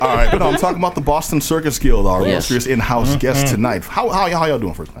All right, but I'm talking about the Boston Circus Guild, our illustrious in-house guest tonight. How y'all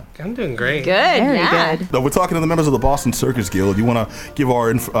doing first, man? I'm doing great. Good, Very good. So we're talking to the members of the Boston Circus Guild. You want to give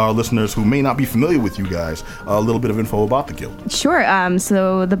our listeners who may not be familiar with you guys a little bit of info about the guild? Sure.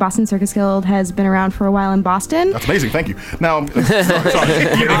 So the Boston Circus Guild has been around for a while in Boston. That's amazing. Thank you. Now,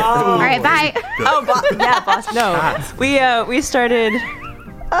 sorry. All right, bye. Boston. No, we started.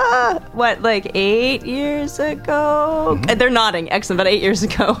 8 years ago? They're nodding. Excellent. About 8 years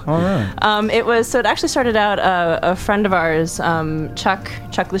ago. All right. It actually started out a friend of ours,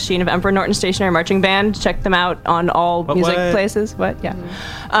 Chuck Lachine of Emperor Norton Stationary Marching Band. Check them out on all music places. Yeah.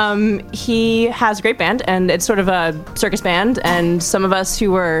 He has a great band, and it's sort of a circus band, and some of us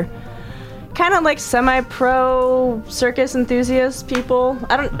who were kind of like semi-pro circus enthusiast people.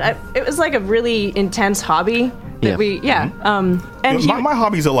 It was like a really intense hobby. And my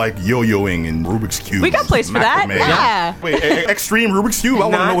hobbies are like yo-yoing and Rubik's Cube. We got place for that. Yeah. Wait, extreme Rubik's Cube? I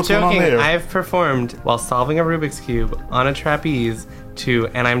want to know what's going on there. I've performed while solving a Rubik's Cube on a trapeze to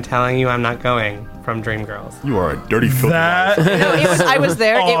And I'm Telling You I'm Not Going from Dreamgirls. You are a dirty filthy liar. No, I was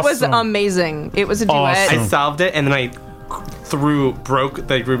there. Awesome. It was amazing. It was a duet. Awesome. I solved it and then I broke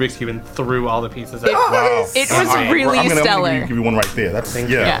the Rubik's Cube and threw all the pieces out. Wow. It was really stellar. I'm going to give you one right there. That's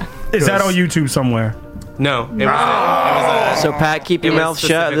Yeah. Is that on YouTube somewhere? No, it was So Pat, keep your mouth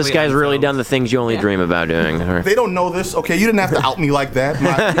shut. This guy's really done the things you only dream about doing. They don't know this. Okay, you didn't have to out me like that.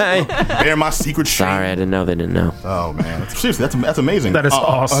 Bear my secret shame. Sorry, I didn't know they didn't know. Oh man, seriously, that's amazing. That is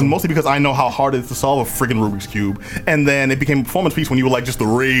awesome. Mostly because I know how hard it is to solve a freaking Rubik's Cube, and then it became a performance piece when you were like just the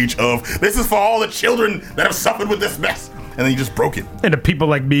rage of this is for all the children that have suffered with this mess, and then you just broke it. And the people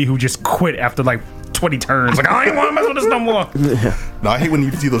like me who just quit after like 20 turns. Like, I ain't want to mess with this no more. No, I hate when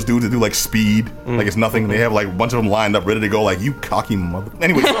you see those dudes that do like speed, like it's nothing. They have like a bunch of them lined up, ready to go. Like, you cocky mother.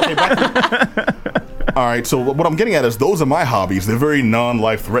 Anyway, okay, back. All right, so what I'm getting at is those are my hobbies. They're very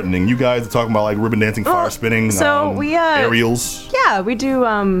non-life threatening. You guys are talking about like ribbon dancing, fire spinning, aerials. Yeah, we do.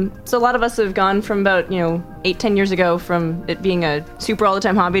 So a lot of us have gone from about 8-10 years ago from it being a super all the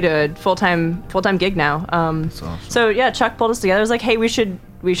time hobby to a full time gig now. Awesome. So yeah, Chuck pulled us together. It was like, hey, we should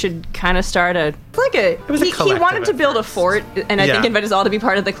kind of start he wanted to build a fort, and I think invite us all to be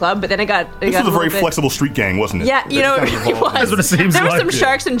part of the club, but then it got was a very flexible street gang, wasn't it? Yeah, it was. That's what it seems there was like. some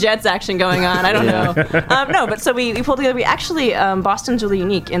sharks and jets action going on. I don't know. No, but so we pulled together. We actually, Boston's really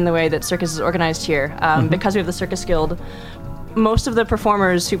unique in the way that circus is organized here. Because we have the Circus Guild, most of the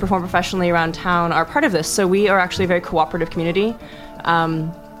performers who perform professionally around town are part of this. So we are actually a very cooperative community.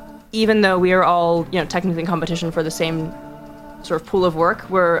 Even though we are all, technically in competition for the same sort of pool of work,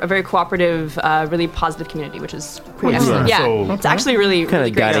 we're a very cooperative, really positive community, which is pretty excellent. Yeah, So- it's actually really Kind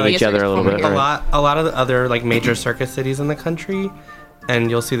of guiding each other a little bit. a Right? lot of the other like major circus cities in the country, and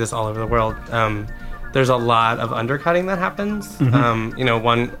you'll see this all over the world. There's a lot of undercutting that happens.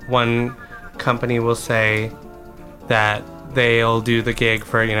 One company will say that they'll do the gig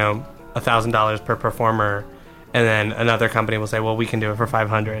for $1,000 per performer, and then another company will say, well, we can do it for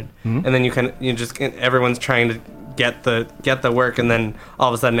 $500, and then everyone's trying to get the work, and then all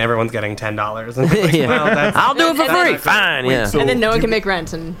of a sudden everyone's getting $10. And like, well, I'll do it for free. Fine. Wait, Yeah. so- and then no one can make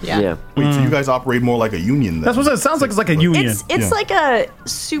rent, and Yeah. Wait, so you guys operate more like a union then? That's what it sounds like. It's like a union. It's like a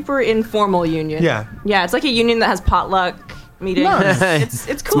super informal union. Yeah. It's like a union that has potluck meetings. Nice.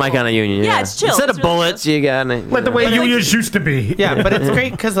 It's cool. It's my kind of union. Yeah, it's chill. Instead It's of really bullets, good. you got like the way unions used to be. yeah, but it's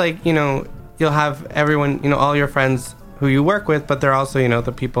great because you'll have everyone, all your friends who you work with, but they're also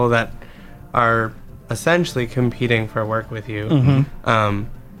the people that are essentially competing for work with you.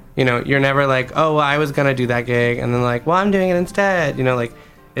 You're never like, oh, well, I was gonna do that gig, and then like, well, I'm doing it instead.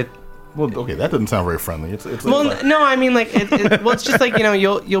 Well, okay, that doesn't sound very friendly. It's Well, like, no, I mean it's just like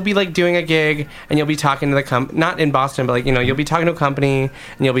you'll be like doing a gig and you'll be talking to the not in Boston, but like you'll be talking to a company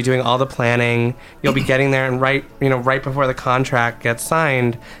and you'll be doing all the planning. You'll be getting there and right before the contract gets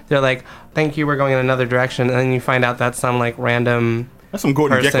signed, they're like, thank you, we're going in another direction, and then you find out that some like random that's some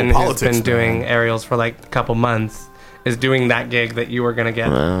Gordon person Gekko who's politics. been man. doing aerials for like a couple months is doing that gig that you were going to get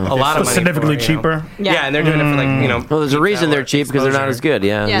a lot of money significantly for, cheaper. Yeah, and they're doing it for like Well, there's a reason they're cheap because they're not as good.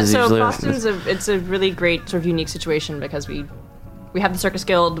 Yeah. Yeah, There's so usually- Boston's it's a really great sort of unique situation because we have the Circus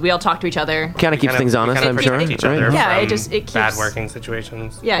Guild. We all talk to each other. kind of keeps things honest, I'm sure. Each right? other Yeah, from it keeps bad working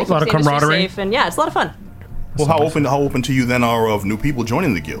situations. Yeah, it A lot keeps of the industry camaraderie. safe, and it's a lot of fun. Well, how open to you then are of new people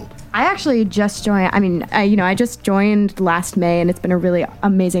joining the guild? I actually just joined. I mean, I just joined last May, and it's been a really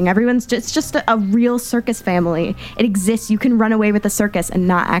amazing. It's just a real circus family. It exists. You can run away with the circus and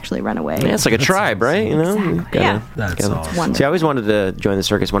not actually run away. Yeah, it's like a tribe, right? You know? Exactly. That's awesome. See, I always wanted to join the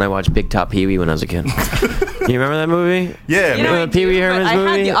circus when I watched Big Top Pee-wee when I was a kid. You remember that movie? Yeah, You know, man. Pee Wee Herman's I movie?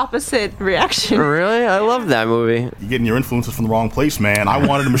 had the opposite reaction. Really? I love that movie. You're getting your influences from the wrong place, man. I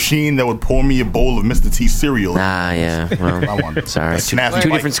wanted a machine that would pour me a bowl of Mr. T cereal. Ah, yeah. Well, I wanted sorry. a snazzy Two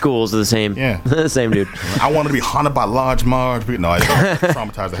bike. different schools of the same. Yeah. The same dude. I wanted to be haunted by Large Marge. No, I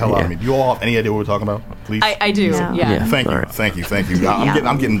traumatized the hell out of me. Do you all have any idea what we're talking about? Please. I do. No. Yeah. Thank you, All right. thank you.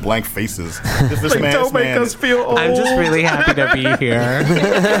 I'm getting blank faces. This man, Don't this make man. us feel old. I'm just really happy to be here.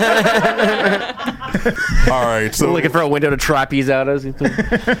 All right, so Looking for a window to trapeze out as. so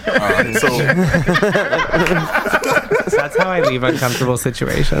That's how I leave uncomfortable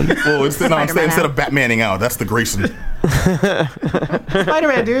situations. well, instead of Batmaning out, that's the Grayson.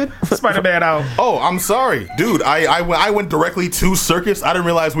 Spider-Man, dude. Spider-Man out. Oh, I'm sorry, dude. I went directly to Circus. I didn't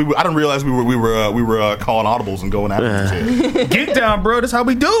realize we were calling audibles and going after this shit. Get down, bro. That's how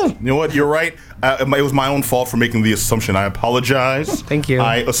we do. You know what? You're right. It was my own fault for making the assumption. I apologize. Thank you.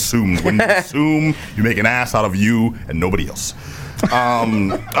 I assumed. When you assume, you make an ass out of you and nobody else. All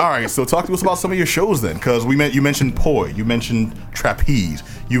right, so talk to us about some of your shows then, because you mentioned Poi, you mentioned Trapeze,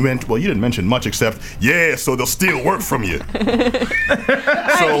 you didn't mention much except so they'll steal work from you.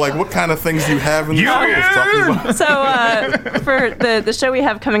 So like, what kind of things do you have in the shows? Talk to me about- So for the show we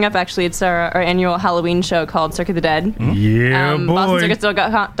have coming up, actually, it's our annual Halloween show called Circuit of the Dead. Yeah, boy.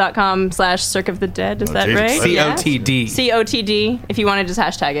 BostonCircusGuild.com/Circuit of the Dead. Is that Jesus. right? COTD. COTD. If you want to just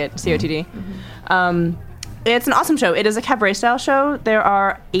hashtag it, COTD. It's an awesome show. It is a cabaret style show. There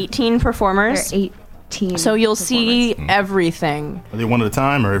are 18 performers. There are 18. So you'll see everything. Are they one at a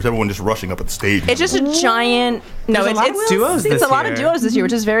time, or is everyone just rushing up at the stage? It's just a giant. No, There's a lot of duos It's this a lot of year. duos this year,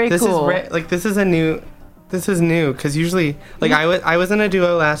 which is very This cool. this is new because usually I was in a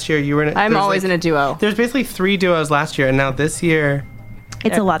duo last year. You were. I'm always in a duo. There's basically 3 duos last year, and now this year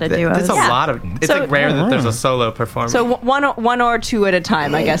it's a lot of duos. It's a Yeah. lot of. It's So- like rare that there's a solo performer. So one or two at a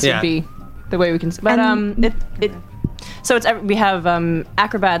time, I guess, Yeah. would be the way we can. But so we have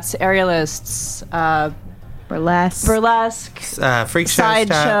acrobats, aerialists, burlesque. freak show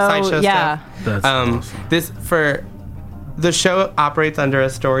sideshow, yeah. That's awesome. This for the show operates under a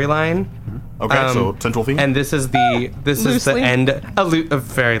storyline. Okay, so central theme. And this is the Loosely. end, a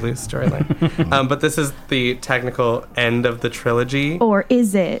very loose storyline. But this is the technical end of the trilogy. Or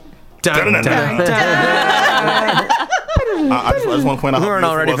is it? Dun, dun, dun, dun. I just want to point out We how weren't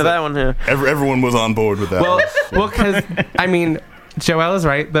all ready beautiful for was that one. Yeah. Everyone was on board with that. Well, because I mean, Joelle is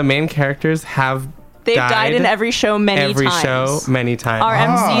right. The main characters have They've died in every show many times. many times. Our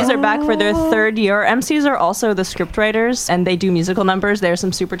MCs are back for their 3rd year. MCs are also the script writers, and they do musical numbers. They're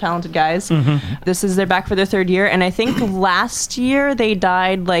some super talented guys. They're back for their 3rd year, and I think last year they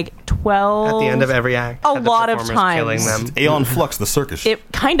died like 12 At the end of every act. A had the lot of performers times. Killing them. Aeon Flux, the circus. It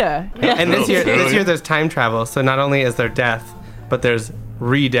kinda. Yeah. And this year there's time travel. So not only is there death, but there's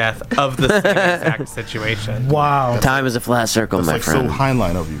re-death of the same exact situation. Wow. Time is a flat circle, That's my like friend. so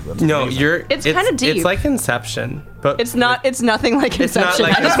Heinlein of you. That's No, amazing. It's kinda deep. It's like Inception, but It's not. It's nothing like It's not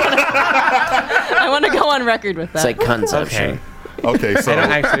Inception. like I want to go on record with that. It's like conception. okay. Okay, so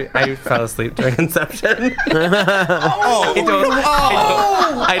I fell asleep during Inception. oh,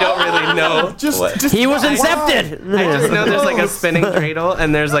 I don't really know. just He was incepted. I just know there's like a spinning dreidel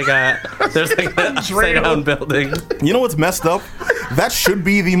and there's like a upside down building. You know what's messed up? That should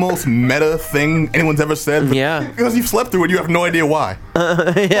be the most meta thing anyone's ever said. but Yeah. Because you've slept through it, you have no idea why. Yeah,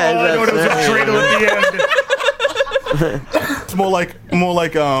 I know there was a dreidel at the end. It's more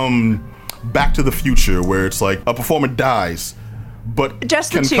like Back to the Future, where it's like a performer dies, but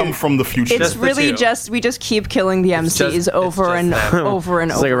Just the can two. come from the future. It's Just the really two. just we just keep killing the MCs just over and them. over and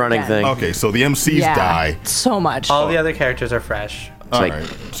It's over. like a running again. thing. Okay, so the MCs Yeah, die. so much. All the other characters are fresh. All like-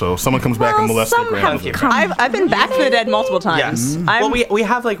 right, so someone comes back and molests their some have grandmother. I've been back from the dead multiple times. Yes. I'm, Well, we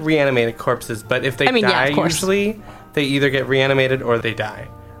have like reanimated corpses, but if they I mean, yeah, die, of course. usually they either get reanimated or they die.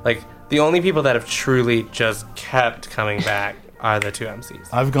 Like the only people that have truly just kept coming back are the 2 MCs.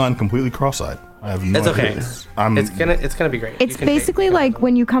 I've gone completely cross-eyed. I have no It's okay. idea. It's gonna be great. It's You can take basically it. like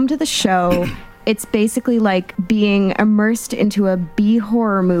when you come to the show, it's basically like being immersed into a B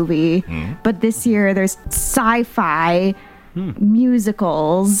horror movie. But this year there's sci-fi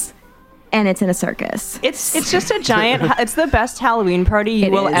musicals, and it's in a circus. it's just a giant. It's the best Halloween party you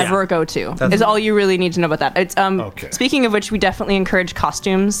It will is. ever go to. Is all you really need to know about that. It's Okay. Speaking of which, we definitely encourage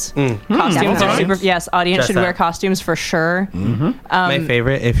costumes. Costumes are super. Yes, audience Dress should wear up. costumes for sure. My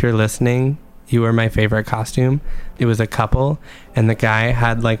favorite, if you're listening, you were my favorite costume. It was a couple, and the guy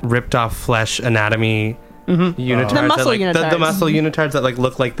had like ripped off flesh anatomy unitards. The muscle unitards. The muscle unitards that like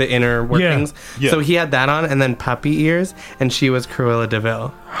look like the inner workings. Yeah. So he had that on, and then puppy ears, and she was Cruella de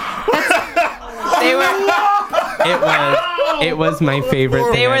Vil. They were It was my favorite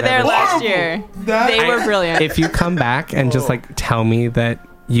thing. they were I've there ever last year. They were brilliant. If you come back and just like tell me that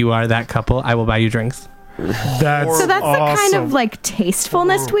you are that couple, I will buy you drinks. That's So that's the kind of like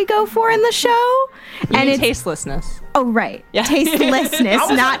tastefulness we go for in the show. And it's tastelessness. oh right, Yeah. tastelessness,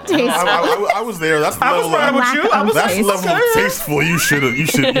 not tasteful. I was there. That's the I was level. riding with Lack you. of I was That's the taste. level of tasteful you should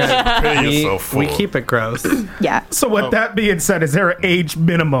prepare yourself for. We keep it gross. Yeah. So with that being said, is there an age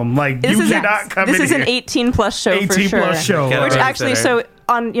minimum? Like This you is cannot come this in is here. an 18+ show for 18 sure. plus show. Get Which a actually, babysitter. so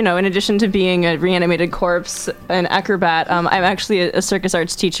on in addition to being a reanimated corpse, an acrobat, I'm actually a circus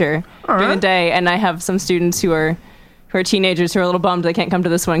arts teacher during the day, and I have some students who are teenagers who are a little bummed they can't come to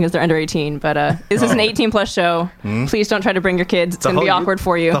this one because they're under 18. But this is an 18+ show. Please don't try to bring your kids. It's going to be awkward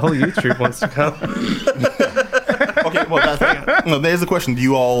for you. The whole youth troop wants to come. Okay, well, there's the question: do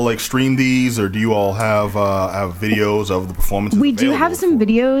you all like stream these, or do you all have videos of the performances? We do have some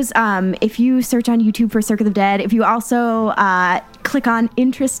videos. If you search on YouTube for Circus of the Dead, if you also click on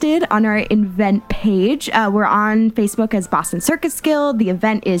Interested on our event page, we're on Facebook as Boston Circus Guild. The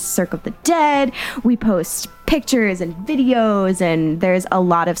event is Circus of the Dead. We post pictures and videos, and there's a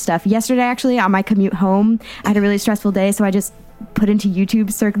lot of stuff. Yesterday, actually, on my commute home, I had a really stressful day, so I just put into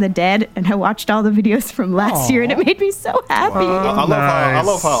YouTube Circus of the Dead, and I watched all the videos from last year, and it made me so happy. I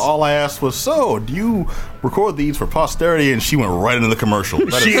love how all I asked was, so do you record these for posterity? And she went right into the commercial.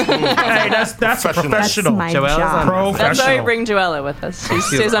 That is Hey, that's a Professional. That's professional. my Joelle's job. on That's why we Professional. bring Joella with us. She She's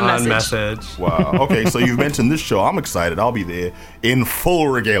stays on on message. message. wow. Okay, so you've mentioned this show. I'm excited. I'll be there in full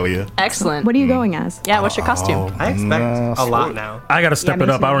regalia. Excellent. What are you going as? Yeah, what's your costume? I expect a lot now. I gotta step Yeah, it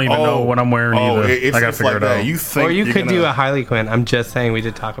me up. too. I don't even know what I'm wearing either. It's, I gotta it's figure like it that. out. You think Or you you're could do gonna- a Harley Quinn. I'm just saying we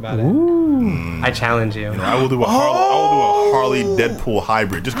did talk about it. I challenge you. I will do a Harley Deadpool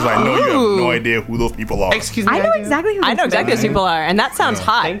hybrid just because I know you have no idea who those people are. Excuse me. I know do. exactly who I know this exactly is. who people are, and that sounds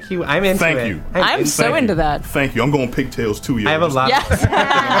hot. Thank you. I'm into Thank it. you. I'm so Thank into you. that. Thank you. I'm going pigtails too. Yo. I have a Just lot. Yes.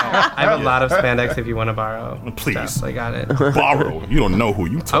 I have a lot of spandex if you want to borrow. Please. Stuff. I got it. Borrow. You don't know who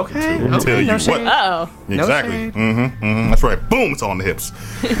you talking Okay. to. I'll tell Okay, you no what. shade. Oh, Exactly. shade. That's right. Boom. It's on the hips.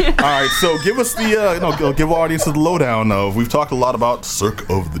 All right. So give us the give our audience the lowdown of. We've talked a lot about Cirque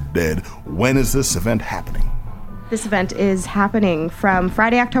of the Dead. When is this event happening? This event is happening from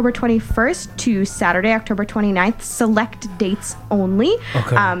Friday, October 21st to Saturday, October 29th. Select dates only.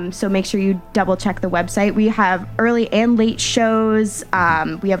 Okay. So make sure you double check the website. We have early and late shows.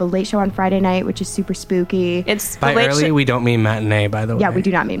 We have a late show on Friday night, which is super spooky. it's By the late early, show. we don't mean matinee, by the way. Yeah, we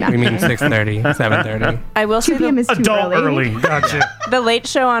do not mean We mean matinee. 6:30, 7:30. I will 2 say p.m. the, is too Adult early. Gotcha. the late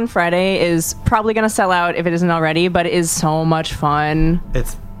show on Friday is probably going to sell out if it isn't already, but it is so much fun.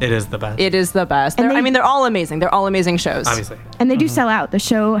 It is the best. It is the best. And They're all amazing. They're all amazing shows. Obviously. And they do sell out. The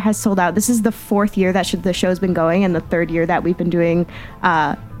show has sold out. This is the 4th year that the show's been going, and the 3rd year that we've been doing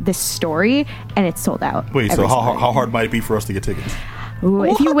this story, and it's sold out. Wait. So every how single hard might it be for us to get tickets? Ooh,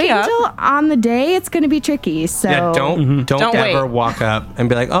 if you hook wait you up. until on the day, it's going to be tricky. So Yeah, don't Don't ever wait. walk up and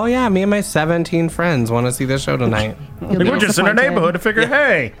be like, oh yeah, me and my 17 friends want to see the show tonight. you'll be Like, we're just in our disappointed. neighborhood to figure,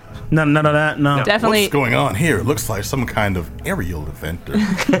 hey, none of that. No. Definitely. What's going on here? It looks like some kind of aerial event or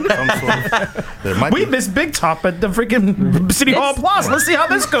some sort of. There might We be. missed Big Top at the freaking City Hall Plaza. Let's see how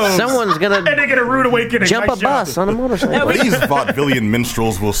this goes. Someone's And gonna they get a rude awakening. jump a Nice job. bus on a motorcycle. These vaudevillian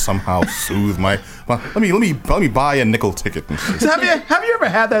minstrels will somehow soothe my. Let me buy a nickel ticket. And So have you ever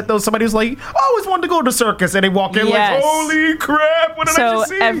had that though? Somebody who's like, I always wanted to go to the circus, and they walk in Yes. like, holy crap, what did I So just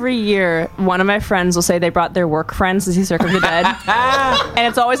see? every year, one of my friends will say they brought their work friends to see Circus of the Dead, and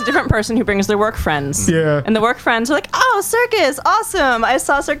it's always a different person who brings their work friends. Yeah. And the work friends are like, "Oh, circus, awesome! I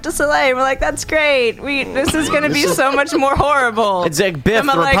saw Cirque du Soleil." We're like, "That's great. This is going to be so much more horrible." It's like Biff, I'm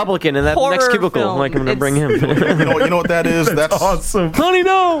a, the like, Republican, in that next horror cubicle. film. Like, I'm gonna bring him. you know what that is? That's awesome. Honey,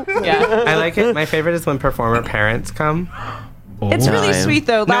 no. Yeah, I like it. My favorite is when performer parents come. it's really Time. sweet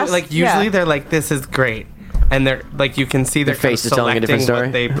though. No, Last- like usually yeah. they're like, this is great. And they're like, you can see their Their face is telling a different story.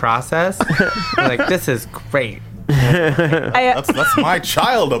 what they process. They're like, this is great. that's my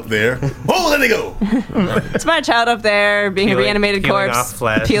child up there. Oh, there they go. It's my child up there being a Peeling- reanimated peeling corpse, off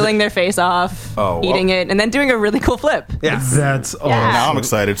flesh. peeling their face off, Oh, well. eating it, and then doing a really cool flip. Yes. That's awesome. Now I'm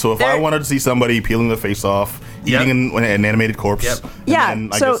excited. So if I They're- wanted to see somebody peeling their face off, Yep. eating an animated corpse, Yep. and Yeah, then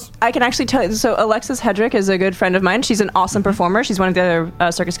I so guess- I can actually tell you. So Alexis Hedrick is a good friend of mine. She's an awesome performer. She's one of the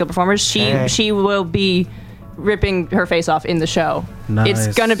other Circus Guild performers. Hey. She will be ripping her face off in the show. Nice.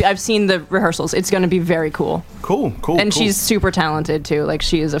 It's gonna be. I've seen the rehearsals. It's gonna be very cool. Cool. And she's super talented too. Like,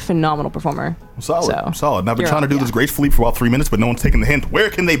 she is a phenomenal performer. Solid. And I've been You're trying to do on, this gracefully for about 3 minutes, but no one's taking the hint. Where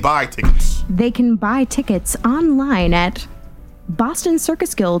can they buy tickets? They can buy tickets online at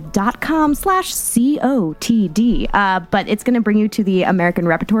bostoncircusguild.com/COTD. But it's going to bring you to the American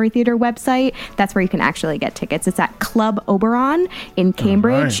Repertory Theater website. That's where you can actually get tickets. It's at Club Oberon in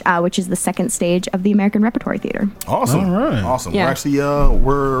Cambridge, which is the second stage of the American Repertory Theater. Awesome. All right. Awesome. Yeah. We're actually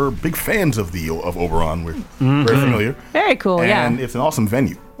we're big fans of Oberon. We're very familiar. Very cool. And yeah. it's an awesome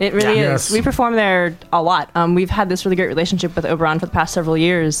venue. It really is. Yes. We perform there a lot. We've had this really great relationship with Oberon for the past several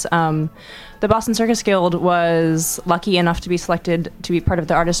years. The Boston Circus Guild was lucky enough to be selected to be part of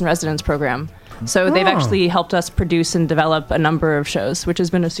the Artist in Residence program. So they've actually helped us produce and develop a number of shows, which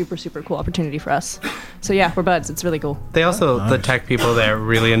has been a super, super cool opportunity for us. So yeah, we're buds. It's really cool. They also, the tech people there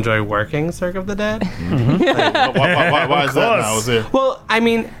really enjoy working Cirque of the Dead. Why is that now? Is there? Well, I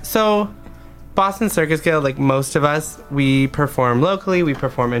mean, so Boston Circus Guild, like most of us, we perform locally, we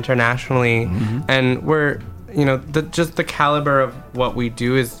perform internationally, and we're, just the caliber of what we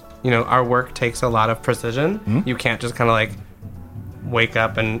do is, our work takes a lot of precision. You can't just kind of like wake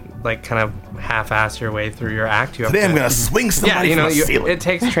up and like kind of half-ass your way through your act. You have Today to, I'm gonna swing somebody from the ceiling. it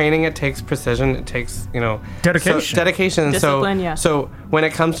takes training, it takes precision, it takes Dedication. dedication. Discipline, yeah. So when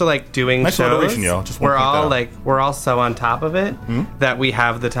it comes to like doing Nice shows, alliteration, y'all. Just wanna we're point all that out. we're all so on top of it that we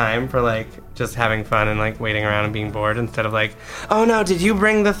have the time for like just having fun and like waiting around and being bored instead of like, oh no, did you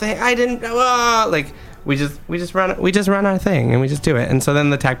bring the thing? I didn't. Like. We just run our thing and we just do it, and so then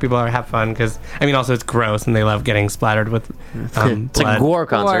the tech people have fun because also it's gross and they love getting splattered with It's like a blood. gore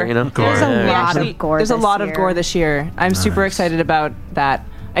concert, you know? Gore. There's a We lot actually- of gore. There's a this lot of year. gore this year. I'm super excited about that.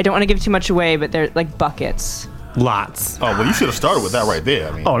 I don't want to give too much away, but they're like buckets. Lots. Oh well, you should have started with that right there.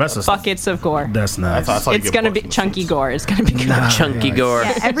 I mean, Oh, that's Buckets of gore. That's nice. that's how you It's get gonna bucks be in the chunky suits. gore. It's gonna be good. Chunky gore.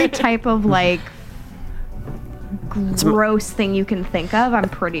 Yeah, every type of like gross thing you can think of, I'm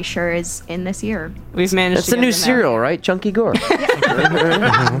pretty sure is in this year. We've managed. That's to the get new them out. cereal, right? Chunky gore.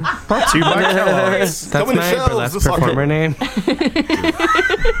 Brought to you by Kellogg's. That's Coming to my shelves burlesque this performer name.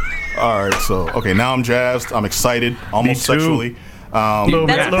 All right, so okay, now I'm jazzed. I'm excited, almost Me too. sexually. Little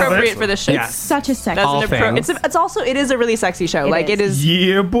That's bit, little appropriate bit. for the show. Yeah. Such a sexy. All It's things. it's also it is a really sexy show. Like is. it is.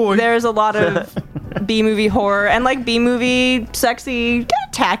 Yeah, boy. There's a lot of B movie horror and like B movie sexy,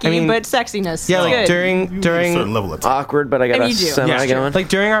 tacky, I mean, but sexiness. Yeah, It's like good. A during certain level of Awkward, but I got And a you do. semi yeah, going. like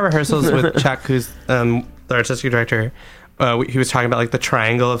during our rehearsals with Chuck, who's the artistic director, he was talking about like the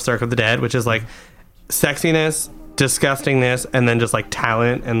triangle of Cirque of the Dead, which is like sexiness, disgustingness, and then just like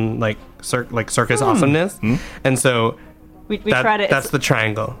talent and like circus awesomeness. And so we try to. that's the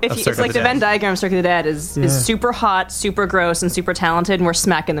triangle. If of you, Cirque it's of like the the Dead. Venn diagram of Cirque of the Dead is super hot, super gross, and super talented, and we're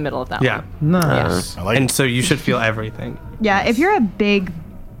smack in the middle of that. Yeah, one. Nice. I like and it. so you should feel everything. Yeah, if you're a big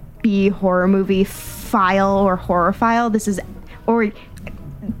B horror movie file or horror file, this is, or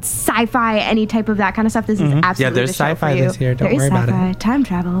sci-fi, any type of that kind of stuff, this is absolutely Yeah, there's the show sci-fi for you. this year, don't There is worry about sci-fi, it. time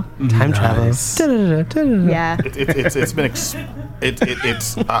travel. Time travel. Yeah. It's been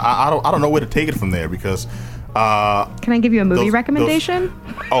it's I don't know where to take it from there because Can I give you a movie Those- recommendation?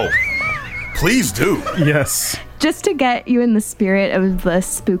 oh, please do. Yes. Just to get you in the spirit of the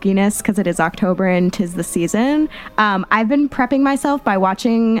spookiness, because it is October and 'tis the season. I've been prepping myself by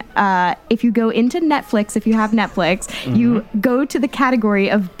watching. If you go into Netflix, if you have Netflix, you go to the category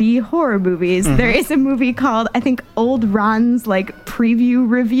of B horror movies. There is a movie called, I think, Old Ron's like preview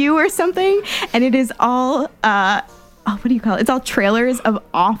review or something, and it is all what do you call it? It's all trailers of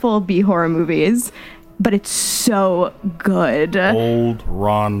awful B horror movies, but it's so good. Old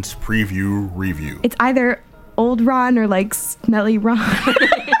Ron's preview review. It's either Old Ron or like Smelly Ron.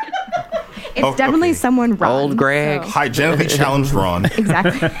 It's definitely okay. someone Ron. Old Greg. so- Hygienically challenged Ron.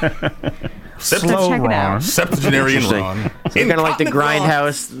 Exactly. Slow check it Ron. out. Septuagenarian Interesting. Ron. So kind of like the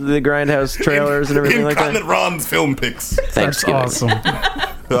Grindhouse trailers and everything like Incontinent that. Ron's film picks. That's Thanksgiving. awesome. All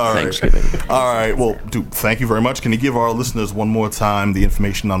right. Thanksgiving. All right. Well, dude, thank you very much. Can you give our listeners one more time the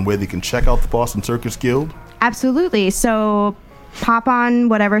information on where they can check out the Boston Circus Guild? Absolutely. So pop on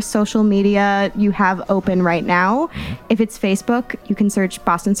whatever social media you have open right now. If it's Facebook, you can search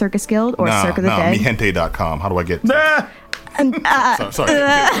Boston Circus Guild or Cirque of the Dead. mihente.com. How do I get? Sorry. I'm kidding.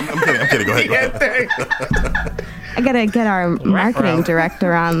 Go ahead. I gotta get our marketing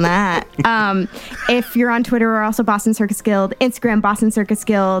director on that. If you're on Twitter, we're also Boston Circus Guild, Instagram Boston Circus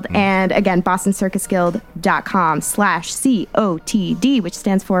Guild, and again BostonCircusGuild.com/COTD, which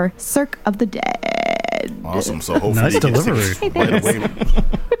stands for Cirque of the Dead. Awesome. So hopefully Nice you get delivery. tickets Hey, right thanks. away.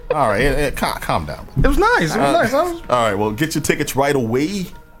 All right. Calm down. It was nice. It was nice. All right. Well, get your tickets right away.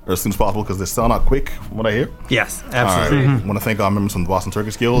 as soon as possible because they're selling out quick, from what I hear. Yes, All absolutely. right. I want to thank our members from the Boston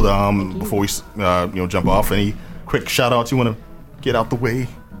Circus Guild. Before we jump off, any quick shout outs you want to get out the way?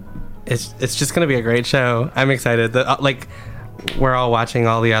 It's just going to be a great show. I'm excited. We're all watching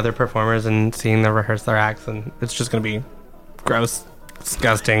all the other performers and seeing them rehearse their acts, and it's just going to be gross,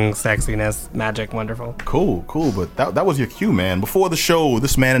 disgusting, sexiness, magic, wonderful. Cool. But that was your cue, man. Before the show,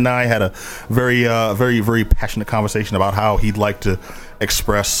 this man and I had a very, very passionate conversation about how he'd like to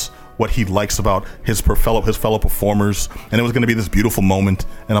express what he likes about his fellow performers, and it was going to be this beautiful moment.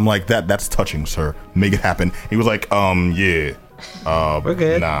 And I'm like, that's touching, sir. Make it happen. He was like, yeah, We're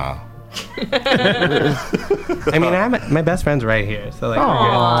good. nah. I mean, my best friend's right here, so like,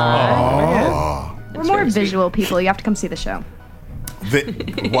 We're more visual people. You have to come see the show.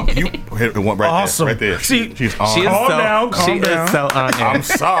 It went right Awesome. there. Right there. She's on. She is Calm she down. is so on it. I'm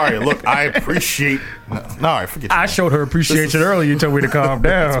sorry. Look, I appreciate. No, I forget. I showed her appreciation earlier. You told me to calm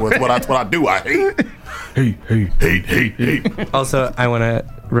down. That's what I do. I hate. Also, I want to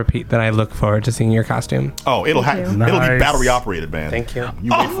repeat that I look forward to seeing your costume. Oh, it'll Thank you. be Nice. battery operated, man. Thank you.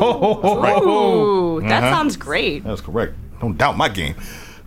 You wait for it. Right. Ooh, that sounds great. That's correct. Don't doubt my game.